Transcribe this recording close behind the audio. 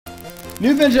New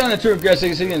adventure on the tour of Grass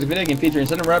 66 is a video game featuring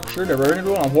Center Rapture, the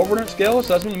Vertical on 4 scale,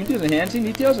 assessment, images, enhancing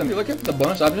details, and be looking for the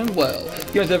bonus options as well.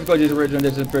 Game's difficulty is original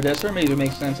distance per desktop,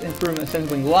 makes sense, improvement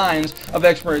sensibly lines of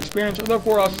expert experience,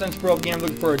 therefore also sense for game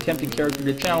looking for a tempting character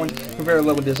to challenge, compare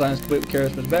level designs, complete with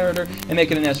charisma's better, and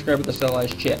make it an S grab with a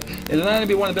stylized chip. It is not going to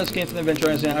be one of the best games for the adventure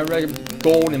island. I recommend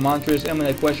gold and monstrous, and when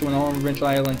I question when the whole adventure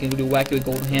island can do wacky with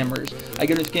golden hammers. I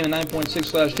give this game a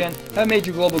 9.6/10. Have made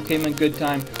your global game a good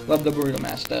time. Love the Burrito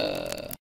Master.